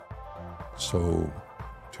So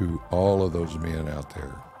to all of those men out there,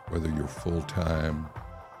 whether you're full-time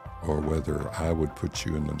or whether I would put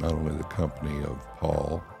you in not only the company of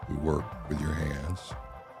Paul, who worked with your hands,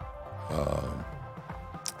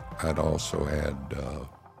 I'd also add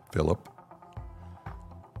Philip,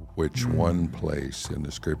 which one place in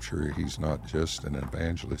the scripture, he's not just an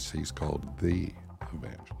evangelist, he's called the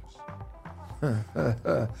evangelist.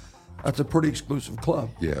 That's a pretty exclusive club.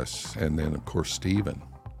 Yes, and then of course Stephen.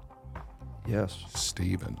 Yes.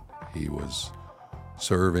 Stephen, he was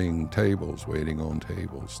serving tables, waiting on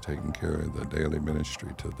tables, taking care of the daily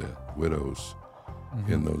ministry to the widows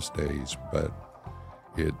in those days. But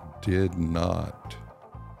it did not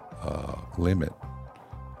limit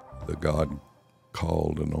the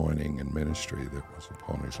God-called anointing and ministry that was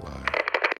upon his life.